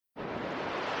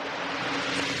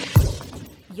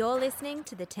You're listening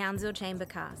to the Townsville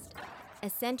Chambercast.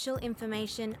 Essential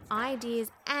information,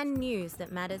 ideas and news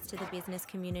that matters to the business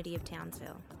community of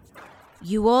Townsville.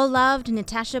 You all loved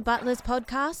Natasha Butler's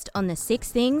podcast on the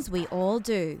 6 things we all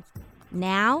do.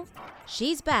 Now,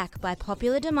 she's back by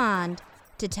popular demand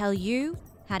to tell you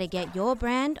how to get your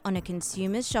brand on a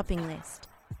consumer's shopping list.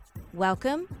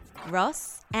 Welcome,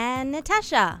 Ross and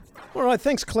Natasha. All right,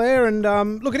 thanks, Claire. And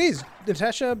look, it is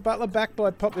Natasha Butler back by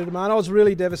popular demand. I was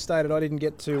really devastated I didn't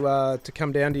get to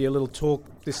come down to your little talk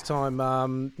this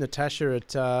time, Natasha,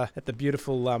 at the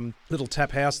beautiful little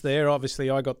tap house there. Obviously,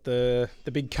 I got the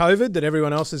big COVID that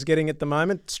everyone else is getting at the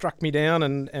moment. Struck me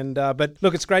down, but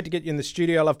look, it's great to get you in the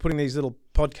studio. I love putting these little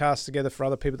podcasts together for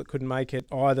other people that couldn't make it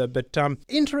either. But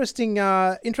interesting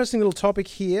little topic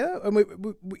here,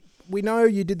 and we know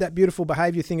you did that beautiful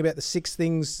behaviour thing about the 6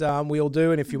 things we all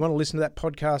do, and if you want to listen to that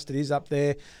podcast, it is up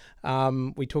there.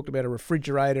 We talked about a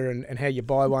refrigerator and how you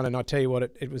buy one, and I tell you what,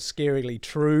 it was scarily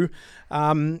true.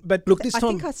 But look, this time... I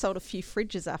think I sold a few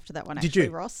fridges after that one, actually, did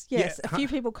you? Ross. Yes, Yeah. A few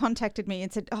people contacted me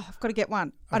and said, I've got to get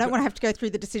one. I don't want to have to go through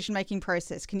the decision-making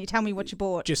process. Can you tell me what you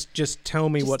bought? Just tell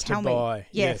me what to buy.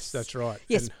 Yes, that's right.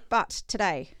 Yes, but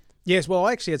today... Yes, well,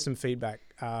 I actually had some feedback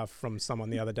from someone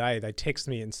the other day. They texted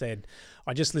me and said,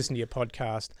 I just listened to your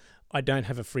podcast. I don't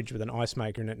have a fridge with an ice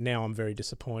maker in it. Now I'm very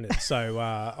disappointed. So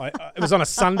it was on a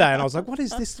Sunday and I was like, what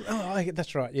is this? Oh,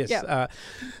 that's right. Yes. Yep.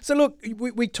 So look,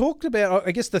 we talked about,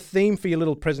 I guess the theme for your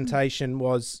little presentation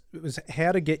was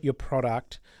how to get your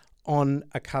product on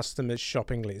a customer's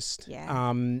shopping list. Yeah.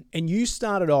 And you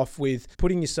started off with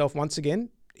putting yourself once again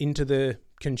into the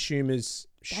consumer's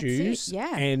shoes. It,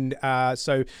 yeah. And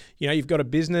so, you've got a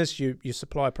business, you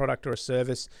supply a product or a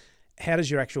service. How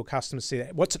does your actual customer see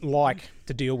that? What's it like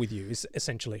to deal with you, is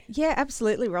essentially? Yeah,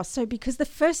 absolutely, Ross. So because the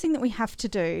first thing that we have to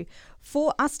do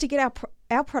for us to get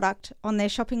our product on their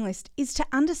shopping list is to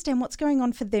understand what's going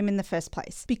on for them in the first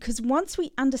place. Because once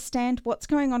we understand what's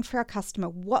going on for our customer,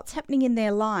 what's happening in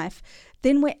their life,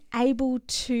 then we're able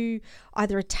to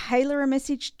either tailor a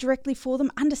message directly for them,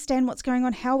 understand what's going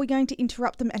on, how are we going to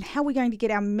interrupt them, and how are we going to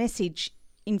get our message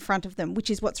in front of them, which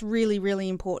is what's really, really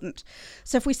important.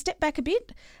 So if we step back a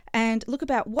bit and look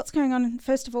about what's going on,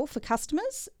 first of all, for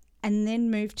customers, and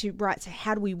then move to, right, so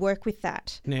how do we work with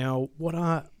that? Now, what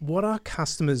are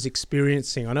customers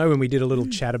experiencing? I know when we did a little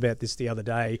chat about this the other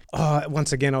day,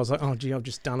 once again, I was like, oh, gee, I've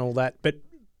just done all that. But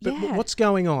what's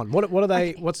going on? What are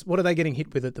they? Okay. What are they getting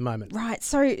hit with at the moment? Right.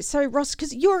 So Ross,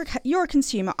 because you're a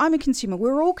consumer, I'm a consumer.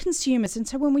 We're all consumers, and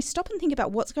so when we stop and think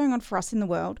about what's going on for us in the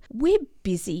world, we're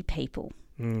busy people.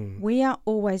 We are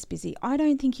always busy. I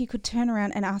don't think you could turn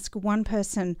around and ask one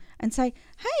person and say,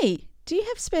 "Hey, do you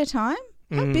have spare time?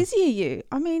 How busy are you?"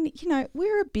 I mean,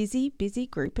 we're a busy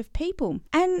group of people.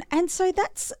 And so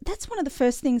that's one of the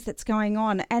first things that's going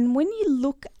on. And when you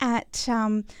look at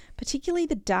particularly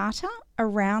the data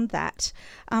around that,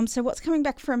 so what's coming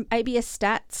back from ABS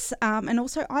Stats and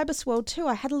also IBIS World too,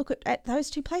 I had a look at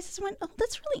those 2 places and went, oh,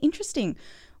 that's really interesting.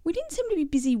 We didn't seem to be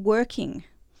busy working.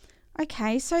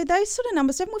 Okay, so those sort of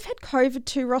numbers, and we've had COVID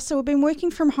too, Ross, so we've been working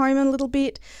from home a little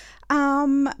bit,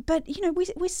 but,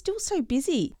 we're still so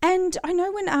busy. And I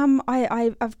know when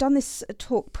I've done this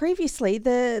talk previously,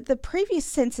 the previous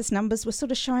census numbers were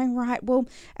sort of showing, right, well,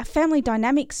 our family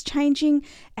dynamics changing,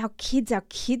 our kids are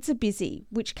busy,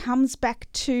 which comes back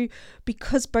to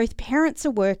because both parents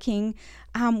are working,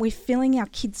 we're filling our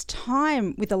kids'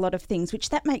 time with a lot of things, which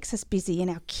that makes us busy,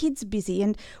 and our kids are busy,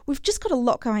 and we've just got a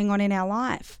lot going on in our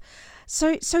life.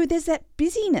 So there's that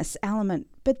busyness element.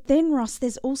 But then, Ross,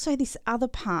 there's also this other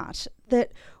part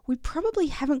that we probably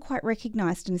haven't quite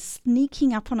recognised and is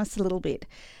sneaking up on us a little bit,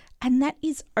 and that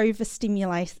is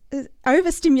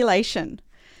overstimulation.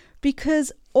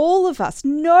 Because all of us,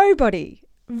 nobody,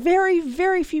 very,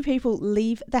 very few people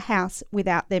leave the house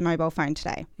without their mobile phone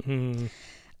today. Mm.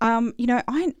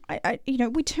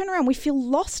 We turn around, we feel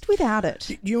lost without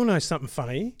it. Do you want to know something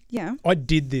funny? Yeah. I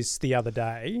did this the other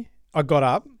day. I got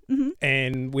up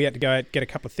and we had to go out, get a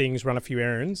couple of things, run a few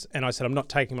errands. And I said,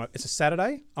 it's a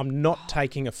Saturday. I'm not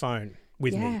taking a phone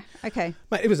with me. Yeah, okay.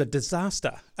 Mate, it was a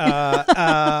disaster.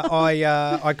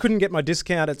 I couldn't get my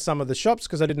discount at some of the shops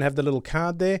because I didn't have the little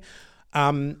card there.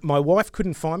 My wife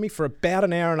couldn't find me for about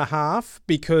an hour and a half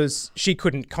because she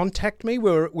couldn't contact me.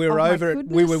 We were over it.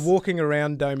 We were walking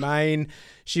around Domain.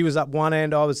 She was up one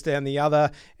end, I was down the other.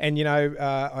 And,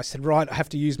 I said, right, I have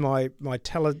to use my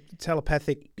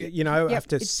telepathic, I have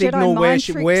to signal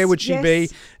where would she be.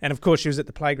 And, of course, she was at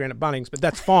the playground at Bunnings, but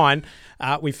that's fine.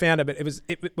 We found her, but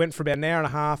it went for about an hour and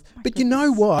a half. But you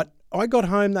know what? I got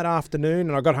home that afternoon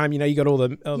and I got home, you got all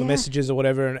the messages or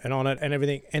whatever and on it and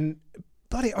everything. And,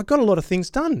 buddy, I got a lot of things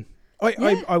done.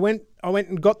 I went I went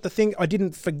and got the thing. I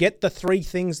didn't forget the 3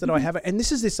 things that I have. And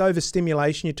this is this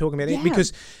overstimulation you're talking about,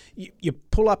 because you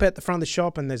pull up at the front of the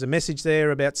shop and there's a message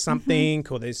there about something,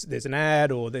 or there's an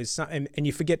ad, or there's something, and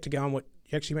you forget to go on what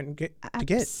you actually went and get.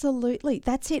 Absolutely.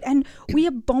 That's it. And we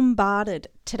are bombarded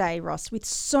today, Ross, with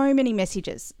so many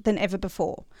messages than ever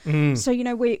before. So,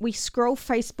 we scroll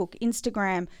Facebook,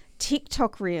 Instagram,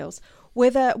 TikTok Reels,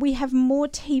 whether we have more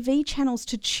TV channels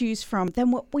to choose from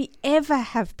than what we ever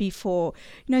have before,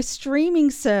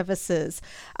 streaming services,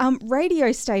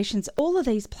 radio stations, all of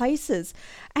these places.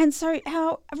 And so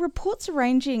our reports are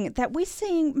ranging that we're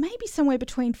seeing maybe somewhere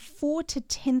between 4,000 to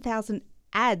 10,000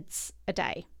 ads a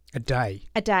day. A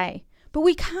day. But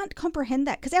we can't comprehend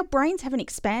that because our brains haven't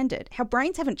expanded. Our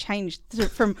brains haven't changed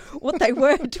from what they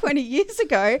were 20 years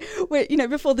ago, where,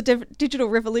 before the digital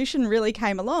revolution really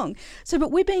came along.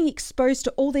 But we're being exposed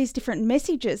to all these different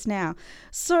messages now.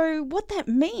 So what that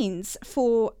means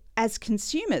for as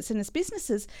consumers and as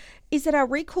businesses is that our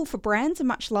recall for brands are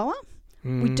much lower.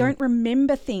 We don't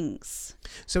remember things.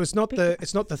 So it's not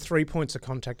the 3 points of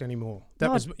contact anymore.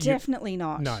 Definitely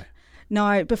not.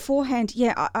 No, beforehand,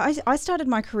 I started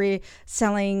my career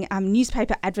selling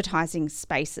newspaper advertising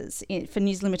spaces for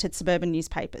News Limited suburban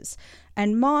newspapers.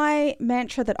 And my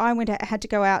mantra that I had to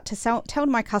go out to tell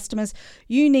my customers,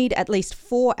 you need at least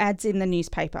 4 ads in the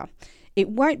newspaper. It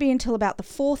won't be until about the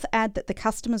 4th ad that the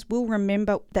customers will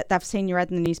remember that they've seen your ad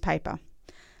in the newspaper.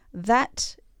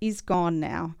 That is gone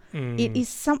now. It is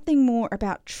something more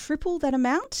about triple that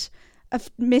amount of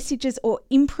messages or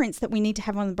imprints that we need to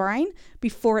have on the brain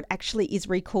before it actually is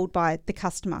recalled by the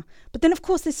customer. But then, of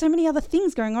course, there's so many other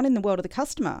things going on in the world of the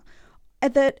customer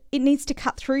that it needs to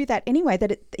cut through that anyway,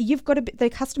 the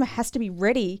customer has to be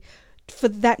ready for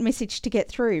that message to get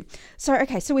through. So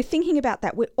we're thinking about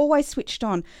that. We're always switched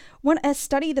on. A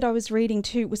study that I was reading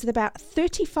too was that about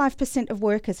 35% of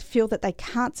workers feel that they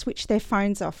can't switch their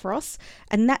phones off, Ross,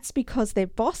 and that's because their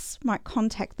boss might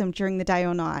contact them during the day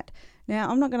or night. Now,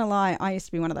 I'm not going to lie, I used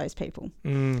to be one of those people.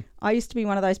 I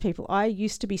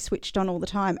used to be switched on all the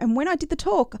time. And when I did the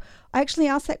talk, I actually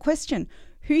asked that question.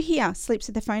 Who here sleeps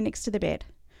with their phone next to the bed?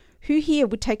 Who here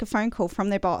would take a phone call from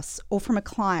their boss or from a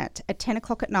client at 10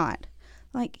 o'clock at night?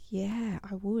 Yeah,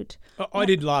 I would. I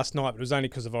did last night, but it was only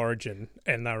because of Origin,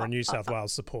 and they were a New South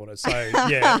Wales supporter. So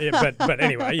but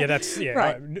anyway, that's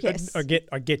right. Yes. I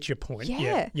get your point.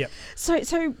 Yeah. So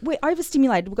we're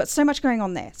overstimulated. We've got so much going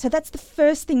on there. So that's the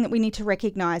first thing that we need to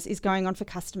recognise is going on for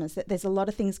customers. That there's a lot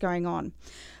of things going on.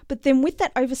 But then with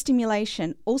that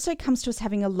overstimulation also comes to us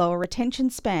having a lower attention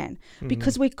span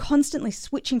because we're constantly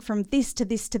switching from this to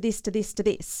this to this to this to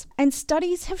this. And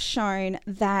studies have shown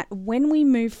that when we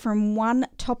move from one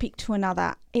topic to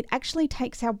another, it actually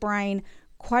takes our brain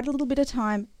quite a little bit of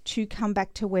time to come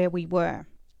back to where we were.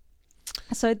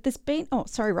 So there's been... Oh,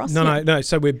 sorry, Ross. No.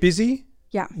 So we're busy.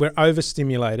 Yeah. We're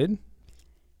overstimulated.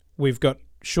 We've got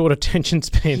short attention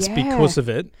spans because of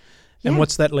it. And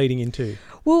what's that leading into?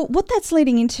 Well, what that's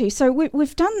leading into, so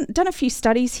we've done a few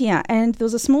studies here, and there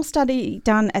was a small study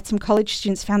done at some college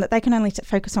students found that they can only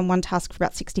focus on one task for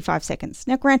about 65 seconds.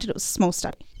 Now, granted, it was a small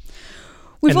study.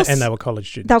 And they were college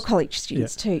students. They were college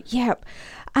students too, But,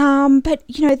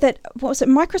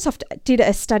 Microsoft did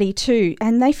a study too,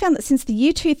 and they found that since the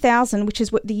year 2000, which is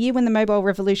the year when the mobile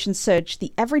revolution surged,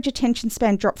 the average attention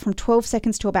span dropped from 12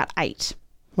 seconds to about 8.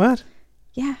 What?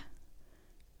 Yeah.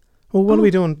 Well, what are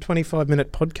we doing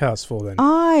 25-minute podcasts for then?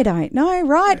 I don't know,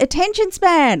 right? Attention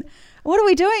span. What are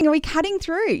we doing? Are we cutting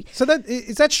through? So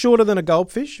is that shorter than a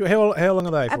goldfish? How long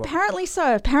are they for? Apparently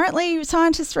so. Apparently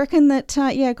scientists reckon that,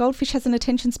 goldfish has an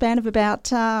attention span of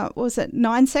about,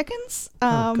 9 seconds?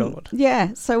 Oh, God.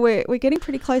 Yeah, so we're getting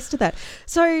pretty close to that.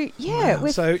 So, yeah.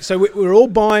 Wow. So we're all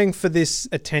buying for this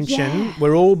attention. Yeah.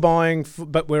 We're all buying,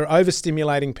 but we're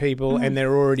overstimulating people and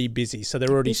they're already busy. So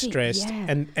they're already stressed.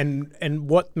 Yeah. And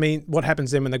what happens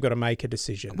then when they've got to make a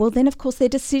decision? Well, then, of course, they're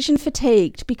decision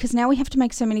fatigued because now we have to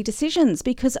make so many decisions.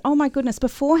 Because, oh my goodness,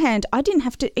 beforehand, I didn't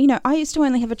have to, I used to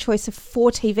only have a choice of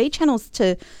 4 TV channels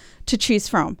to choose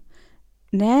from.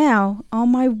 Now, oh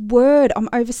my word,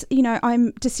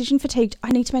 I'm decision fatigued.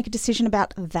 I need to make a decision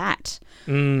about that.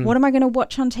 What am I going to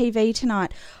watch on TV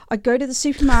tonight? I go to the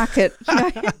supermarket.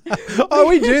 Oh,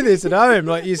 we do this at home.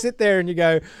 Like you sit there and you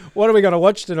go, what are we going to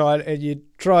watch tonight? And you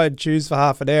try and choose for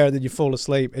half an hour and then you fall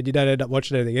asleep and you don't end up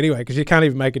watching anything anyway because you can't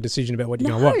even make a decision about what you're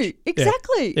going to watch.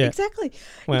 Exactly.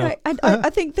 Well, I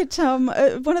think that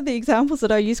one of the examples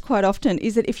that I use quite often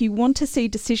is that if you want to see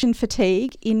decision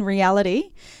fatigue in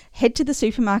reality, head to the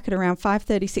supermarket around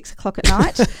 5:30, 6 o'clock at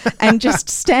night and just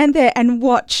stand there and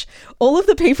watch all of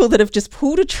the people that have just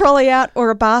pulled a trolley out or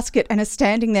a basket and are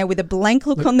standing there with a blank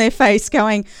look on their face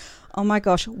going, oh my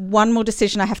gosh, one more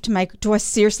decision I have to make. Do I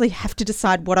seriously have to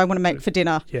decide what I want to make for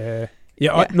dinner? Yeah.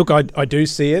 I do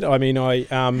see it. I mean,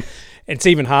 it's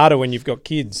even harder when you've got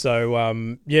kids. So,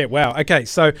 wow. Okay,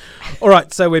 so, all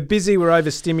right, so we're busy, we're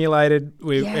overstimulated,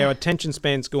 our attention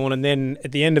span's gone, and then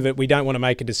at the end of it, we don't want to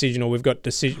make a decision, or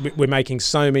we're making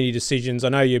so many decisions. I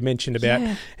know you mentioned about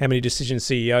how many decisions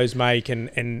CEOs make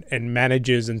and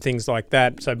managers and things like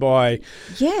that. So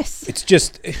it's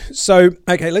just, so,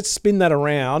 okay, let's spin that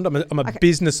around. I'm a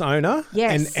business owner,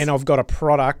 and I've got a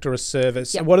product or a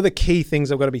service. Yep. What are the key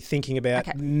things I've got to be thinking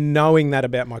about, knowing that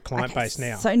about my client base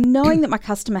now? So knowing that my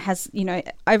customer has,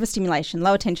 overstimulation,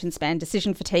 low attention span,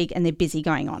 decision fatigue, and they're busy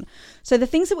going on. So the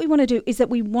things that we want to do is that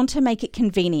we want to make it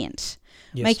convenient.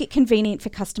 Yes. Make it convenient for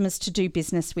customers to do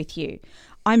business with you.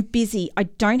 I'm busy. I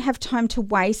don't have time to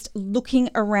waste looking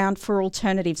around for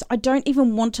alternatives. I don't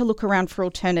even want to look around for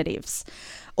alternatives.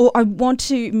 Or I want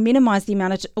to minimize the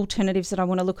amount of alternatives that I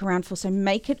want to look around for. So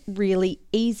make it really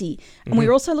easy. And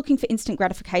we're also looking for instant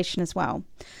gratification as well.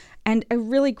 And a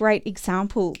really great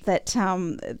example that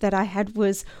I had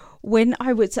was when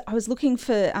I was looking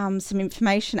for some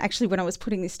information, actually, when I was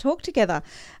putting this talk together,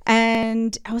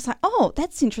 and I was like, oh,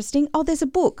 that's interesting. Oh, there's a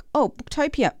book. Oh,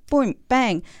 Booktopia. Boom,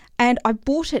 bang. And I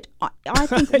bought it, I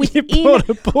think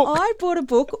I bought a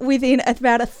book within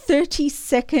about a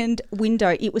 30-second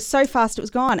window. It was so fast, it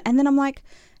was gone. And then I'm like,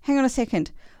 hang on a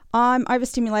second. I'm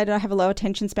overstimulated. I have a low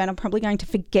attention span. I'm probably going to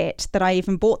forget that I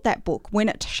even bought that book when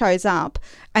it shows up,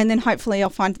 and then hopefully I'll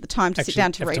find the time to sit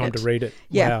down to read it. Time to read it.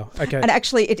 Yeah. Wow. Okay. And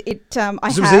actually, it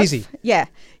was easy. Yeah.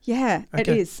 Okay. It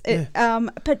is.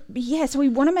 Yeah. So we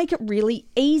want to make it really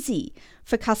easy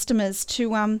for customers to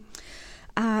buy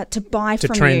from you. To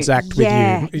transact with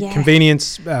you. Yeah.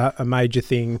 Convenience, a major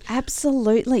thing.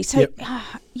 Absolutely. So,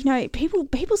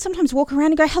 people sometimes walk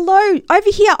around and go, hello, over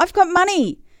here, I've got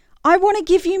money. I want to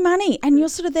give you money. And you're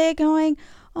sort of there going,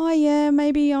 oh, yeah,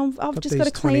 maybe I've just got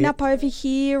to clean up over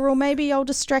here, or maybe I'll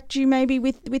distract you maybe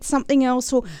with something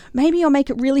else, or maybe I'll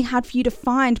make it really hard for you to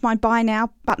find my buy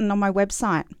now button on my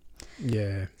website.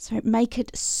 Yeah. So make it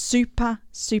super,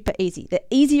 super easy. The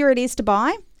easier it is to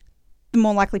buy, the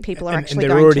more likely people are actually going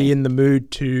to. And they're already in the mood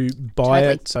to buy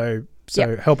it, so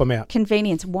help them out.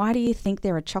 Convenience. Why do you think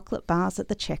there are chocolate bars at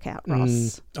the checkout,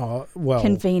 Ross?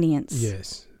 Convenience.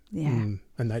 Yes. Yeah.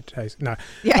 And they taste no.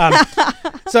 Yeah.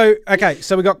 So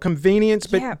we got convenience,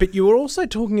 but you were also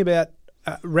talking about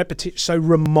repetition. So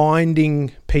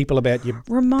reminding people about your.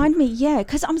 Remind me,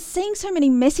 because I'm seeing so many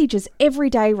messages every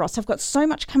day, Ross. I've got so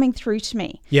much coming through to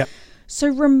me. Yep. So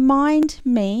remind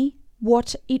me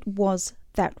what it was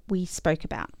that we spoke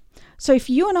about. So if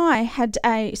you and I had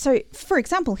for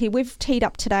example, here we've teed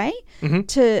up today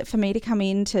for me to come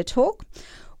in to talk.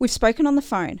 We've spoken on the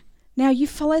phone. Now, you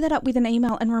follow that up with an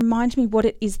email and remind me what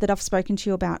it is that I've spoken to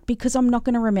you about, because I'm not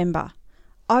going to remember.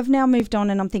 I've now moved on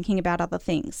and I'm thinking about other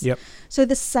things. Yep. So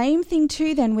the same thing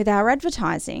too then with our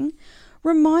advertising.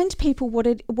 Remind people what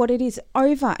it is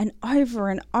over and over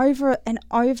and over and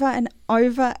over and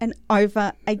over and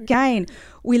over again.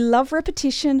 We love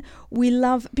repetition.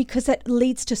 Because that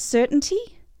leads to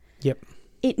certainty. Yep.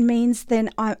 It means then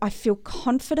I feel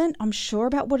confident. I'm sure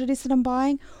about what it is that I'm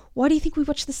buying. Why do you think we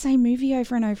watch the same movie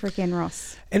over and over again,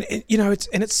 Ross? And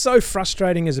it's so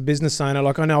frustrating as a business owner.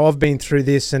 Like, I know I've been through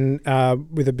this, and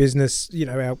with a business,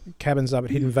 our cabins up at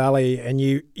Hidden Valley, and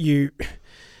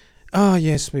oh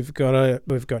yes, we've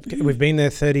been there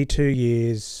 32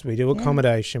 years. We do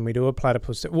accommodation, we do a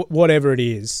platypus, whatever it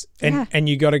is, and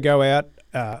you got to go out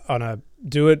on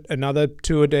another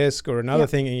tour desk or another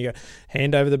thing, and you go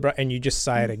hand over and you just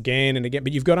say it again and again.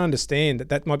 But you've got to understand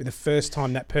that might be the first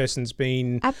time that person's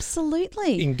been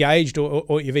absolutely engaged,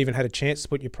 or you've even had a chance to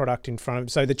put your product in front of them.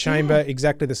 So the chamber,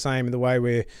 exactly the same in the way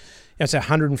we're. It's our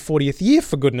 140th year,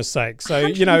 for goodness sake. So,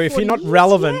 if you're not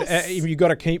relevant, you've got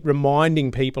to keep reminding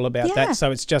people about that.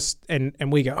 So it's just, and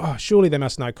we go, oh, surely they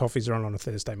must know coffees are on a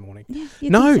Thursday morning.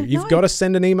 Yeah, you've got to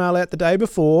send an email out the day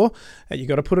before. You've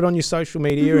got to put it on your social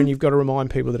media, and you've got to remind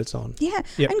people that it's on. Yeah,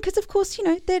 and because, of course,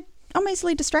 I'm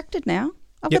easily distracted now.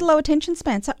 I've got a low attention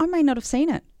span, so I may not have seen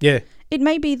it. Yeah. It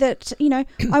may be that,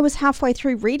 I was halfway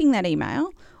through reading that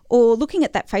email, or looking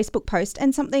at that Facebook post,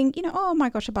 and something, oh my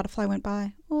gosh, a butterfly went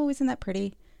by. Oh, isn't that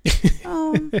pretty?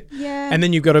 Oh, yeah. And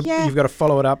then you've got to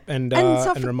follow it up and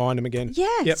remind them again. Yeah.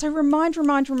 Yep. So remind.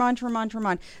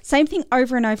 Same thing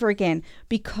over and over again,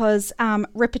 because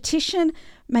repetition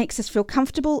makes us feel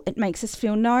comfortable. It makes us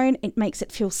feel known. It makes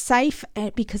it feel safe,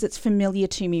 because it's familiar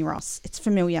to me, Ross. It's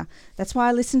familiar. That's why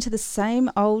I listen to the same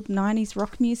old 90s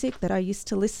rock music that I used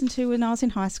to listen to when I was in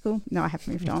high school. No, I have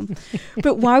moved on.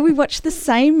 But why we watch the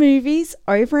same movies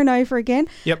over and over again.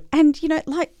 Yep. And,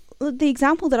 like the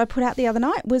example that I put out the other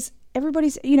night was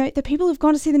everybody's, the people who've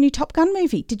gone to see the new Top Gun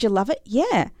movie. Did you love it?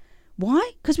 Yeah.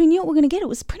 Why? Because we knew what we were going to get. It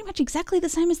was pretty much exactly the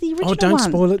same as the original one. Don't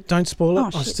spoil it. Don't spoil it. Oh,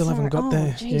 I shit, still haven't got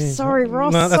there. Geez, yeah. Sorry,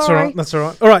 Ross. No, that's sorry. all right. That's all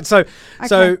right. All right. So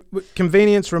Okay.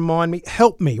 convenience. Remind me.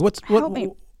 Help me. Help me.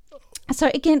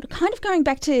 So again, kind of going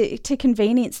back to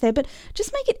convenience there, but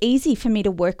just make it easy for me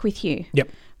to work with you. Yep.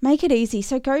 Make it easy.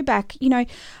 So go back,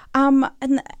 and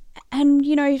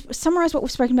summarize what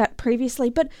we've spoken about previously,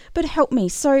 but help me.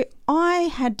 So I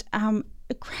had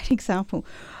a great example.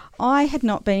 I had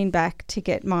not been back to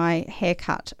get my hair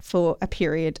cut for a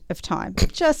period of time,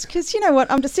 just because,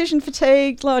 I'm decision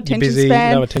fatigued, low attention You're busy,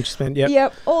 span. low attention span, yep.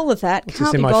 Yep, all of that. It's Can't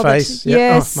just be in my bothered. face. Yep.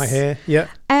 Yes. Oh, my hair, yep.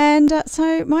 And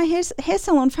so my hair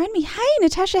salon phoned me, hey,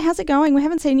 Natasha, how's it going? We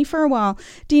haven't seen you for a while.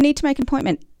 Do you need to make an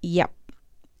appointment? Yep.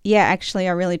 Yeah, actually,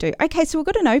 I really do. Okay, so we've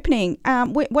got an opening.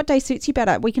 What day suits you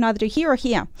better? We can either do here or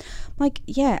here. I'm like,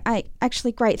 yeah,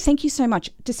 actually, great. Thank you so much.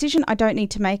 Decision I don't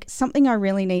need to make, something I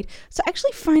really need. So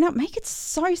actually phone up, make it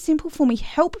so simple for me.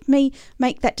 Help me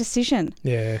make that decision.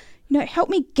 Yeah. Help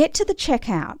me get to the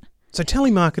checkout. So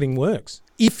telemarketing works.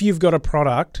 If you've got a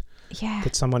product Yeah.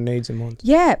 that someone needs and wants.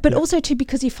 Yeah, but also too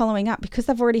because you're following up, because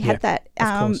they've already had that.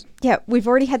 Of course. Yeah, we've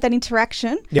already had that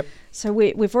interaction. Yep. So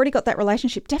we've already got that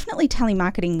relationship. Definitely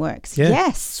telemarketing works. Yeah.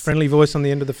 Yes. It's friendly voice on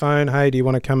the end of the phone. Hey, do you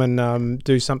want to come and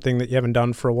do something that you haven't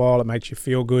done for a while? It makes you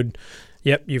feel good.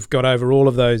 Yep, you've got over all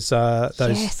of those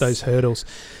hurdles.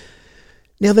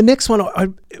 Now the next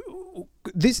one,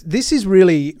 this is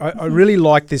really I really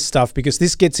like this stuff because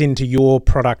this gets into your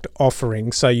product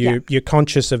offering. So you're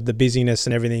conscious of the busyness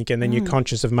and everything, and then you're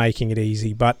conscious of making it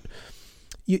easy. But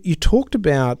you talked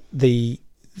about the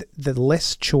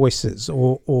less choices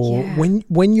or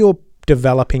when you're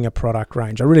developing a product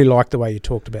range. I really like the way you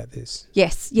talked about this.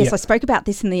 Yes. I spoke about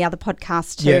this in the other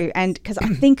podcast too, and because I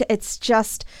think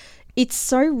it's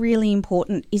so really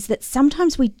important is that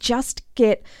sometimes we just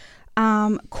get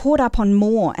caught up on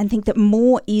more and think that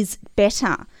more is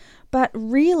better, but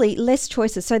really less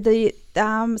choices. So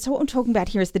so what I'm talking about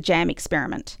here is the jam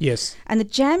experiment. Yes. And the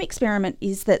jam experiment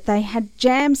is that they had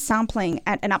jam sampling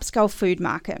at an upscale food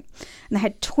market, and they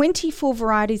had 24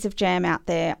 varieties of jam out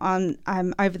there on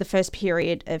over the first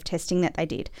period of testing that they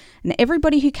did. And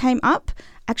everybody who came up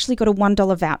actually got a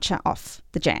 $1 voucher off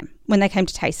the jam when they came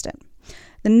to taste it.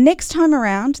 The next time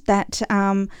around, that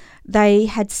they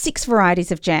had 6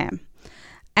 varieties of jam,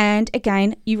 and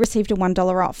again, you received a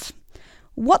 $1 off.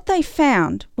 What they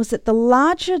found was that the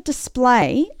larger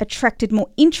display attracted more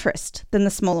interest than the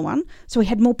smaller one. So we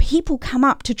had more people come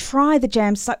up to try the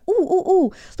jams. Like,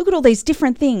 ooh, look at all these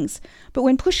different things. But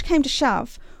when push came to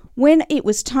shove, when it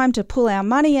was time to pull our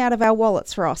money out of our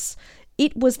wallets, Ross,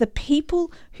 it was the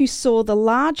people who saw the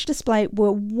large display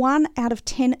were 1 out of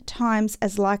 10 times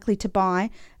as likely to buy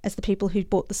as the people who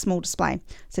bought the small display.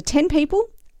 So 10 people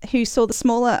who saw the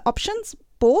smaller options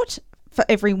bought for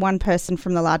every one person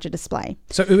from the larger display.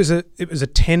 So it was a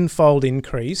tenfold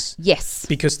increase. Yes.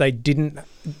 Because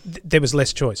there was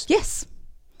less choice. Yes.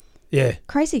 Yeah.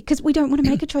 Crazy, because we don't want to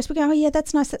make a choice. We go, oh yeah,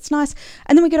 that's nice.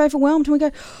 And then we get overwhelmed and we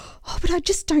go, oh, but I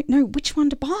just don't know which one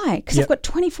to buy because I've got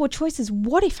 24 choices.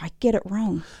 What if I get it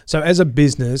wrong? So as a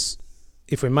business,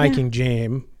 if we're making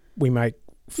jam, we make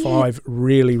 5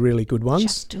 really, really good ones.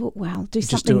 Just do it well. Do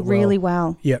something really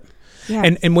well. Yep. Yeah.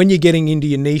 And when you're getting into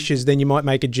your niches, then you might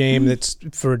make a jam that's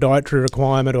for a dietary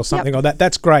requirement or something like that.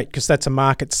 That's great because that's a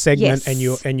market segment and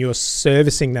you're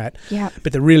servicing that. Yeah.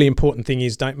 But the really important thing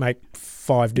is don't make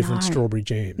 5 different strawberry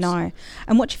jams. No.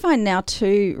 And what you find now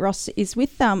too, Ross, is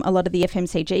with a lot of the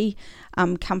FMCG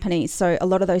companies, so a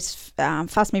lot of those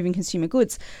fast-moving consumer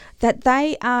goods, that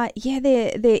they are,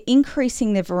 they're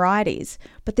increasing their varieties,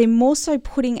 but they're more so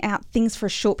putting out things for a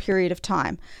short period of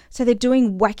time. So they're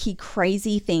doing wacky,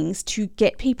 crazy things to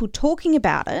get people talking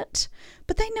about it,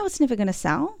 but they know it's never going to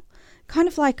sell. Kind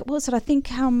of like, what was it? I think...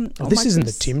 this isn't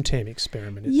the Tim Tam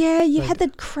experiment. Yeah, you had the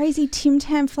crazy Tim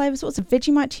Tam flavours. What was it?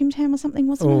 Vegemite Tim Tam or something,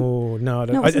 wasn't it? Oh, no.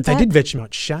 They did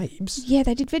Vegemite shapes. Yeah,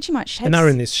 they did Vegemite shapes. And they were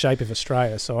in this shape of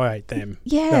Australia, so I ate them.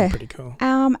 Yeah. They were pretty cool.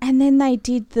 And then they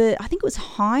did I think it was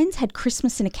Heinz, had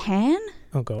Christmas in a can.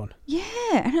 Oh, God. Yeah,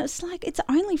 and it's like, it's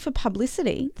only for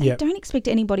publicity. They don't expect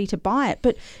anybody to buy it.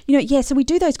 But, so we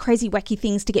do those crazy, wacky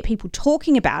things to get people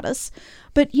talking about us.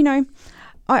 But, you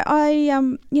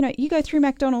go through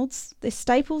McDonald's, their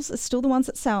staples are still the ones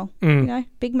that sell.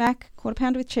 Big Mac, quarter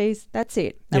pounder with cheese, that's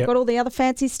it. They've got all the other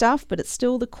fancy stuff, but it's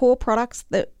still the core products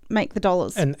that make the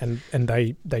dollars. And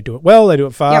they do it well, they do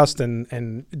it fast,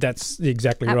 and that's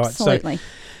exactly right. Absolutely.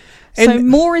 So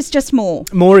more is just more.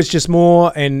 More is just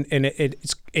more, and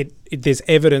there's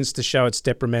evidence to show it's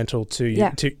detrimental to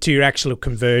your actual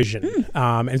conversion.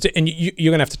 And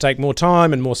you're going to have to take more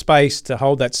time and more space to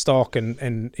hold that stock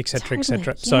and et cetera, et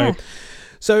cetera. Yeah.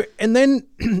 So and then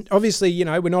obviously,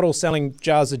 we're not all selling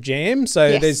jars of jam.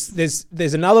 So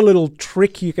there's another little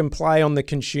trick you can play on the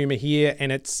consumer here,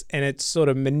 and it's sort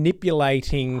of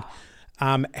manipulating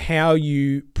how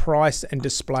you price and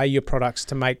display your products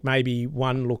to make maybe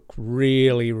one look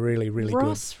really, really, really good.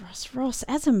 Ross,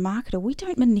 as a marketer, we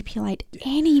don't manipulate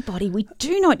anybody. We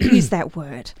do not use that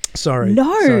word. Sorry.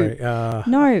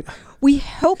 No. We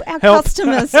help our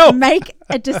customers make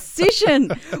a decision.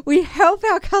 We help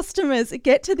our customers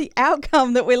get to the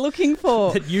outcome that we're looking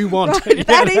for. That you want. Right?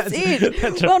 That is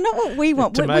it. Well, not what we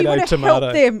want. We want to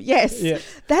help them. Yes. Yeah.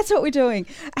 That's what we're doing.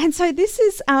 And so this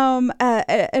is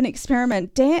an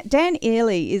experiment. Dan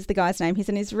Ariely is the guy's name. He's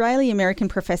an Israeli-American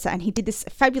professor, and he did this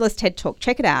fabulous TED Talk.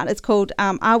 Check it out. It's called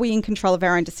Are We in Control of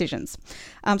Our Own Decisions?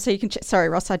 So you can sorry,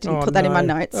 Ross, I didn't put that in my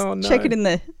notes. Oh, no. Check it in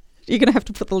the... You're going to have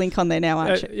to put the link on there now,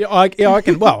 aren't you? I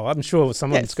can. Well, I'm sure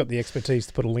someone's got the expertise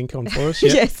to put a link on for us.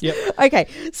 Yep. Yes. Yep. Okay.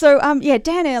 So,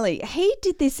 Dan Ariely, he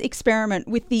did this experiment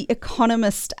with the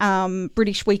Economist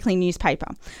British weekly newspaper.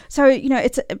 So,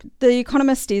 The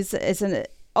Economist is an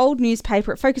old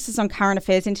newspaper. It focuses on current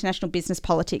affairs, international business,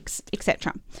 politics,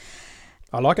 etc.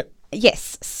 I like it.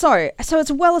 Yes. So it's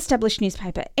a well-established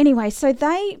newspaper. Anyway, so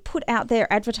they put out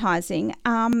their advertising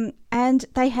and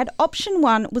they had option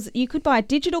one was you could buy a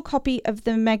digital copy of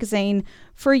the magazine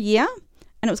for a year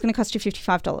and it was going to cost you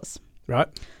 $55. Right.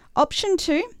 Option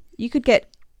two, you could get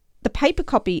the paper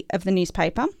copy of the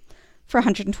newspaper for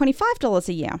 $125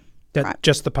 a year. Right.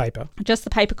 Just the paper? Just the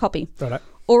paper copy. Right.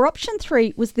 Or option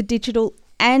three was the digital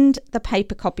and the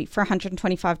paper copy for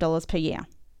 $125 per year.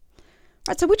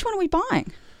 Right, so which one are we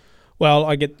buying? Well,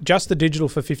 I get just the digital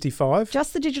for $55.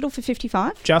 Just the digital for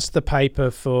 $55. Just the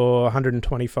paper for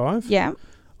 $125. Yeah.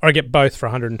 Or I get both for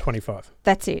 $125.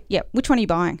 That's it. Yeah. Which one are you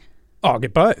buying? Oh, I'll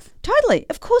get both. Totally.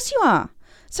 Of course you are.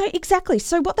 So exactly.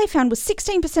 So what they found was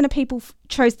 16% of people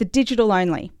chose the digital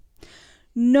only.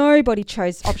 Nobody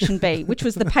chose option B, which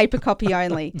was the paper copy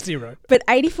only. 0. But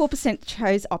 84%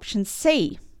 chose option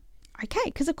C. Okay,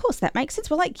 because of course that makes sense.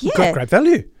 We're like, yeah. Got great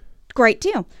value. Great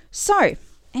deal. So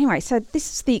anyway, so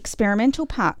this is the experimental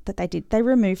part that they did. They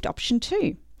removed option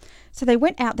 2. So they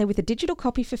went out there with a digital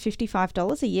copy for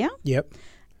 $55 a year. Yep.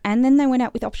 And then they went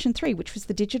out with option 3, which was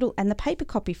the digital and the paper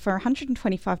copy for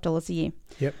 $125 a year.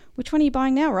 Yep. Which one are you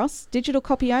buying now, Ross? Digital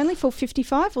copy only for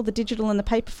 $55 or the digital and the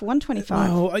paper for $125?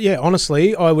 Well, yeah,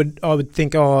 honestly, I would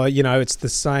think, it's the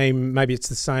same, maybe it's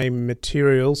the same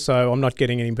material, so I'm not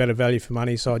getting any better value for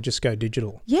money, so I'd just go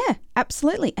digital. Yeah,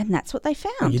 absolutely. And that's what they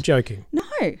found. Oh, you're joking. No.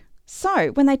 So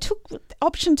when they took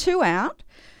option 2 out,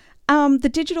 the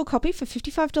digital copy for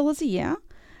 $55 a year,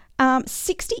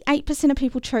 68% of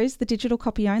people chose the digital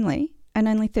copy only and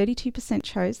only 32%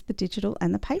 chose the digital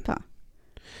and the paper.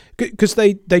 Because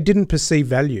they didn't perceive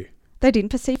value. They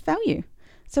didn't perceive value.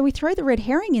 So we throw the red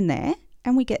herring in there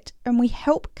and we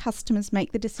help customers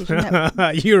make the decision.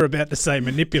 You were about to say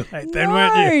manipulate then,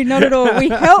 weren't you? No, not at all. We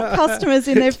help customers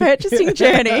in their purchasing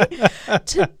journey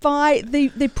to buy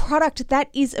the product that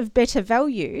is of better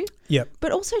value. Yep.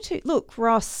 But also to, look,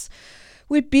 Ross,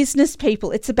 we're business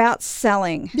people. It's about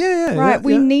selling. Yeah. Right. Yeah,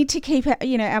 we need to keep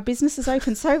our businesses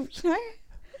open. So,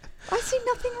 I see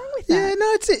nothing wrong with that.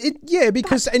 Yeah, no,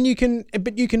 because you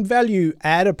can value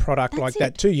add a product like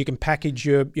that too. You can package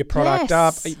your product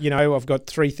up. I've got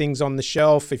 3 things on the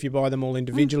shelf. If you buy them all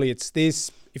individually, it's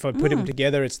this. If I put them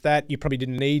together, it's that. You probably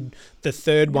didn't need the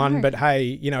third one, but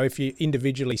hey, if you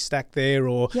individually stack there,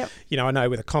 or I know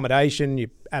with accommodation, you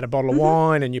add a bottle of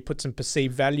wine and you put some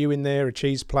perceived value in there, a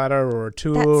cheese platter or a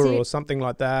tour or something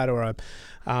like that, or a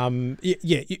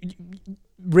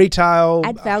retail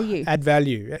add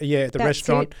value at the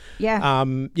restaurant.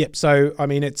 So I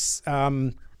mean it's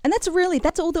and that's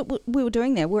all that we were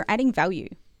doing there. We're adding value.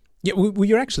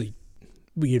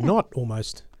 You're not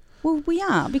almost. Well, we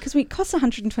are, because it costs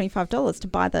 $125 to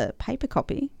buy the paper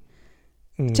copy.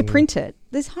 To print it.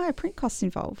 There's higher print costs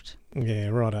involved. Yeah,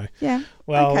 righto. Yeah.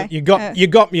 Well, okay.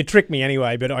 you tricked me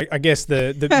anyway, but I guess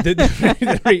the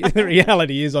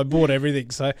reality is I bought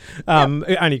everything. So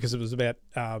only because it was about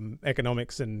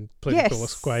economics and political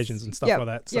equations and stuff like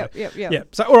that. So yeah.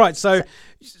 So all right. So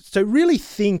really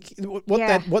think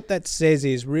what that says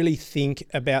is really think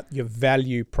about your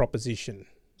value proposition.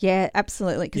 Yeah,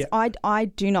 absolutely. Because I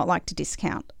do not like to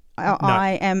discount.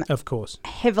 I am, of course,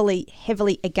 heavily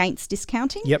against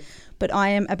discounting. Yep. But I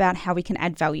am about how we can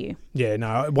add value. Yeah,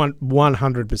 no,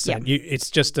 100%. It's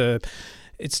just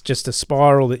it's just a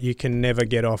spiral that you can never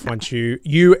get off once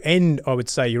you and I would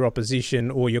say your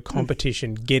opposition or your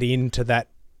competition get into that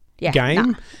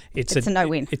game. It's a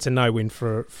no-win. It's a no-win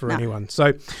for anyone.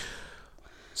 So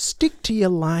stick to your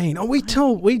lane. Oh, we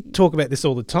talk about this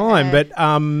all the time, but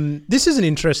this is an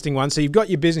interesting one. So you've got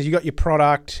your business, you've got your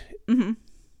product.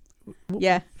 Mm-hmm.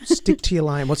 Yeah. Stick to your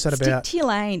lane. What's that about? Stick to your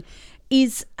lane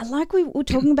is like we were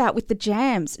talking about with the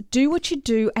jams. Do what you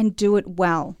do and do it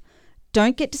well.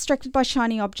 Don't get distracted by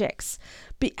shiny objects.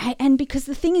 And because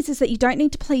the thing is that you don't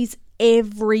need to please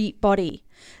everybody.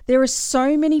 There are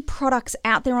so many products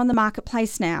out there on the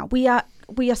marketplace now. We are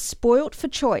spoilt for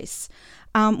choice.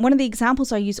 One of the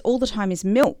examples I use all the time is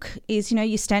milk.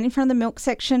 You stand in front of the milk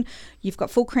section, you've got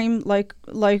full cream,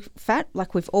 low fat,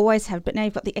 like we've always had, but now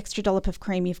you've got the extra dollop of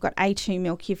cream, you've got A2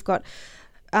 milk, you've got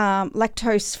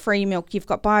lactose-free milk, you've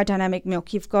got biodynamic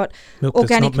milk, you've got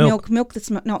organic milk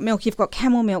that's not milk, you've got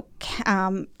camel milk,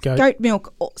 goat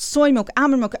milk, soy milk,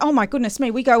 almond milk. Oh my goodness me,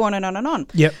 we go on and on and on.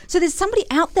 Yep. So there's somebody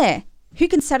out there who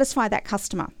can satisfy that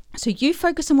customer. So you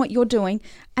focus on what you're doing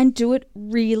and do it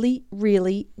really,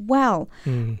 really well.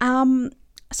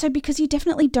 So because you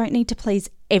definitely don't need to please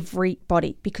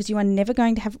everybody, because you are never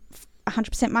going to have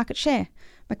 100% market share.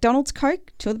 McDonald's,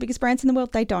 Coke, two of the biggest brands in the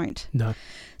world, they don't. No.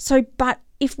 So, but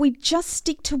if we just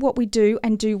stick to what we do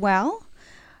and do well,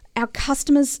 our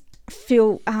customers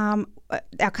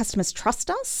our customers trust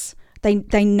us.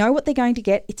 They know what they're going to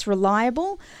get. It's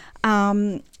reliable.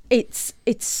 It's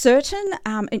certain.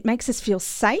 It makes us feel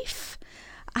safe.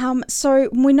 So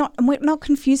we're not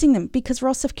confusing them, because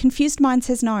Ross, a confused mind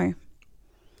says no.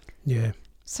 Yeah.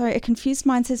 So a confused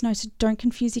mind says no. So don't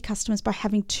confuse your customers by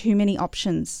having too many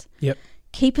options. Yep.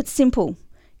 Keep it simple.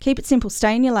 Keep it simple.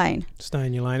 Stay in your lane. Stay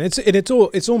in your lane.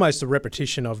 It's almost a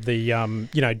repetition of the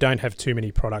don't have too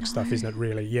many product stuff, isn't it?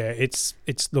 Really, yeah. It's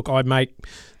look, I make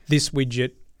this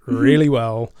widget really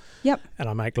well. Yep. And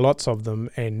I make lots of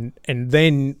them, and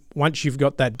then once you've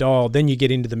got that dial, then you get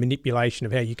into the manipulation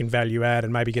of how you can value add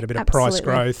and maybe get a bit of price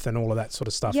growth and all of that sort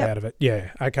of stuff out of it.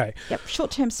 Yeah. Okay. Yep.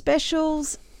 Short-term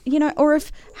specials, or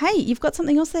if you've got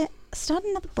something else there, start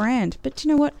another brand. But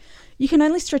you know what? You can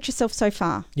only stretch yourself so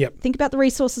far. Yep. Think about the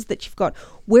resources that you've got.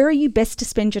 Where are you best to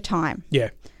spend your time? Yeah.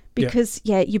 Because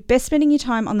you're best spending your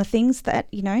time on the things that,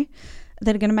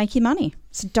 that are going to make you money.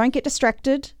 So don't get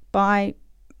distracted by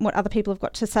what other people have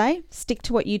got to say. Stick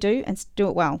to what you do and do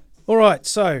it well. All right.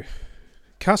 So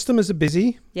customers are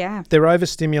busy. Yeah. They're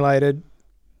overstimulated.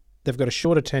 They've got a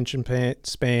short attention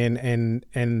span,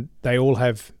 and they all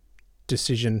have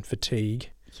decision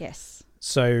fatigue. Yes.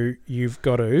 So you've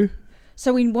got to...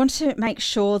 So we want to make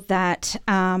sure that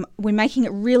we're making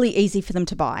it really easy for them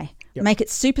to buy. Yep. Make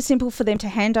it super simple for them to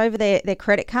hand over their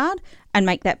credit card and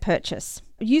make that purchase.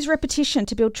 Use repetition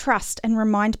to build trust and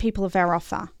remind people of our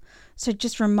offer. So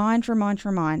just remind.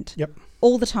 Yep.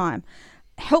 All the time.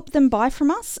 Help them buy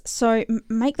from us. So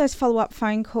make those follow-up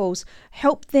phone calls.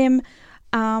 Help them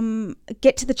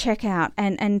get to the checkout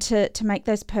and to make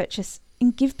those purchases.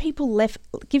 And give people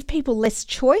less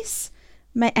choice.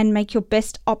 And make your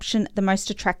best option the most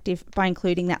attractive by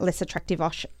including that less attractive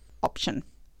option.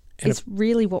 It's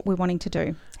really what we're wanting to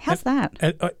do. How's that?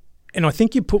 And I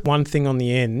think you put one thing on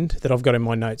the end that I've got in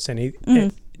my notes, Annie.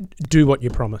 Do what you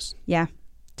promise. Yeah.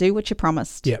 Do what you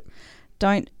promised. Yep.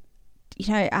 Don't,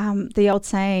 the old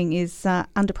saying is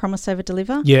under promise, over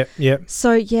deliver. Yeah, yeah.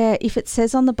 So, if it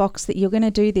says on the box that you're going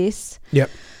to do this,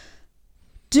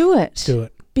 do it. Do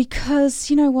it. Because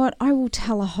you know what? I will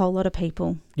tell a whole lot of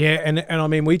people. Yeah, and I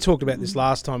mean, we talked about this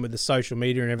last time with the social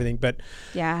media and everything, but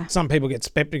some people get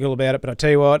skeptical about it. But I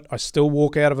tell you what, I still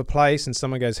walk out of a place and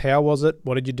someone goes, "How was it?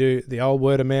 What did you do?" The old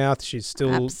word of mouth. She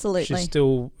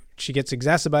gets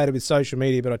exacerbated with social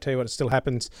media, but I tell you what, it still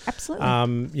happens.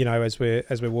 Absolutely.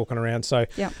 As we're walking around. So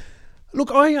look,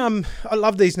 I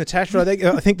love these, Natasha.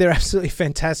 I think they're absolutely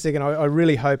fantastic, and I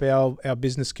really hope our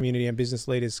business community and business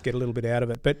leaders get a little bit out of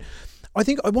it. But I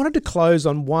think I wanted to close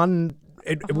on one.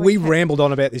 We rambled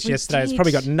on about this yesterday. It's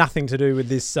probably got nothing to do with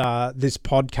this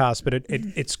podcast, but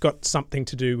it's got something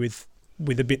to do with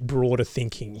a bit broader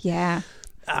thinking. Yeah.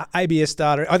 ABS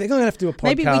data. I think I'm going to have to do a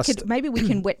podcast. Maybe we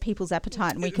can whet people's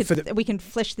appetite, and we can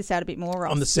flesh this out a bit more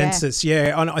on the census.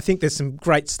 Yeah, and I think there's some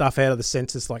great stuff out of the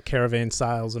census, like caravan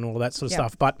sales and all of that sort of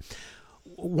stuff. But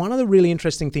one of the really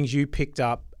interesting things you picked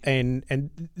up, and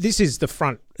this is the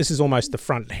front. This is almost the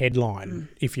front headline,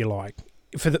 if you like,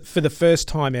 for the first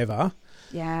time ever.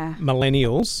 Yeah.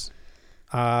 Millennials,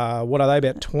 what are they?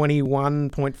 About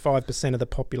 21.5% of the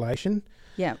population.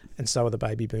 Yeah. And so are the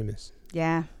baby boomers.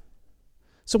 Yeah.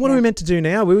 So what are we meant to do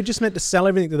now? We were just meant to sell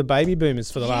everything to the baby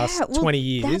boomers for the last 20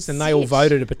 years, and they all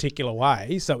voted a particular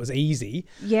way, so it was easy.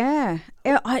 Yeah.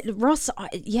 Ross,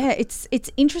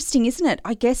 it's interesting, isn't it?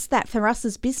 I guess that for us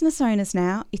as business owners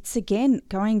now, it's again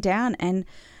going down and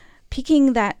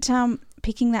picking that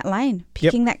lane,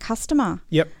 picking that customer.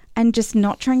 Yep. And just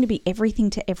not trying to be everything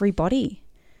to everybody.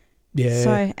 Yeah.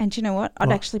 So, and you know what?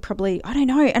 I'd actually probably, I don't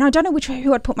know. And I don't know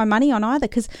who I'd put my money on either,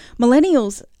 because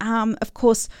millennials, of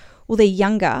course, well, they're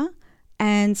younger,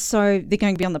 and so they're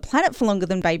going to be on the planet for longer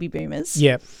than baby boomers.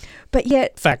 Yeah. But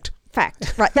yet... Fact.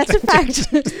 Right, that's a fact.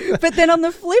 But then on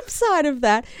the flip side of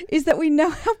that is that we know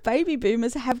our baby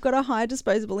boomers have got a higher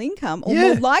disposable income, or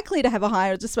more likely to have a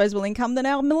higher disposable income than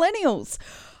our millennials.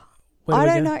 I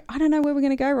don't know where we're going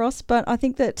to go, Ross, but I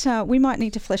think that we might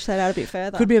need to flesh that out a bit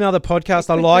further. Could be another podcast.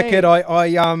 I like it.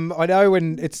 I know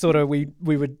when it's sort of we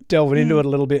were delving into it a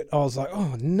little bit, I was like,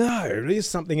 oh no, there's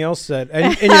something else and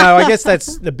you know, I guess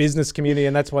that's the business community,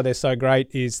 and that's why they're so great,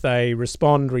 is they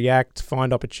respond, react,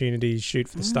 find opportunities, shoot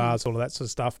for the stars, all of that sort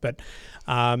of stuff. But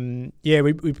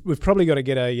we've probably got to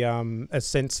get a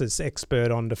census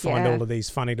expert on to find all of these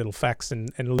funny little facts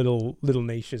and little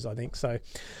niches, I think. So,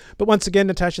 but once again,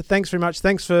 Natasha, thanks very much.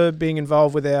 Thanks for being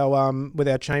involved with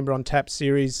our Chamber on Tap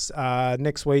series.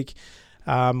 Next week,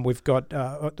 we've got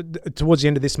towards the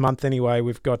end of this month anyway,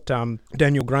 we've got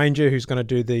Daniel Granger, who's going to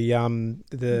do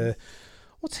the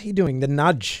what's he doing? The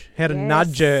nudge. How to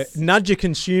nudge a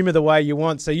consumer the way you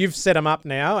want. So you've set him up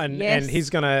now, and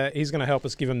he's gonna help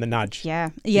us give him the nudge. Yeah.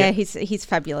 He's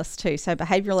fabulous too. So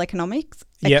behavioural economist.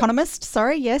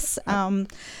 Yes.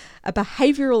 A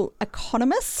behavioural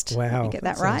economist. Wow, let me get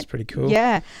that right. Sounds pretty cool.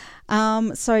 Yeah.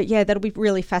 That'll be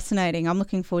really fascinating. I'm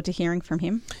looking forward to hearing from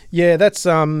him. Yeah, that's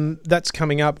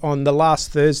coming up on the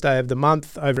last Thursday of the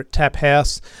month over at Tap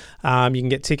House. You can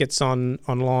get tickets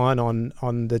online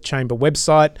on the Chamber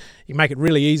website. You can make it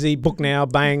really easy. Book now,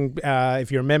 bang.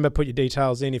 If you're a member, put your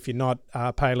details in. If you're not,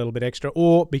 pay a little bit extra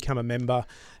or become a member.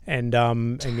 And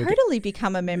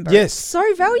become a member. Yes, so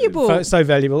valuable. So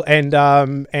valuable.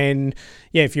 And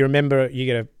if you're a member, you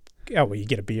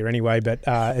get a beer anyway, but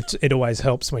it always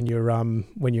helps when you're a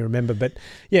member. But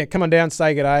yeah, come on down,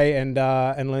 say good day, and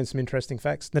learn some interesting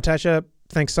facts. Natasha,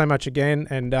 thanks so much again,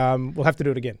 and we'll have to do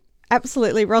it again.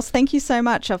 Absolutely, Ross. Thank you so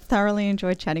much. I've thoroughly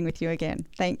enjoyed chatting with you again.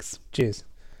 Thanks. Cheers.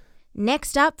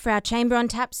 Next up for our Chamber on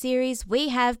Tap series, we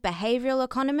have behavioural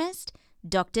economist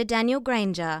Dr. Daniel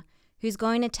Granger, who's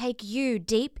going to take you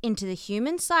deep into the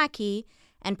human psyche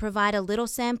and provide a little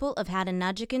sample of how to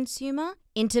nudge a consumer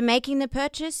into making the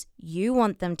purchase you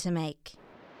want them to make.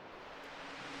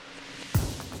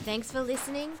 Thanks for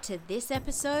listening to this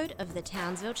episode of the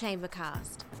Townsville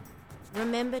Chambercast.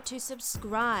 Remember to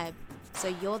subscribe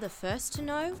so you're the first to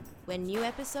know when new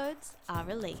episodes are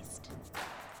released.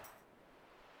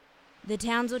 The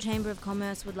Townsville Chamber of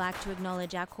Commerce would like to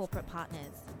acknowledge our corporate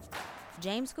partners: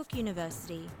 James Cook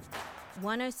University,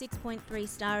 106.3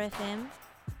 Star FM,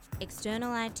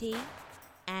 External IT,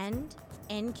 and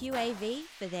NQAV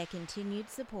for their continued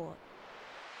support.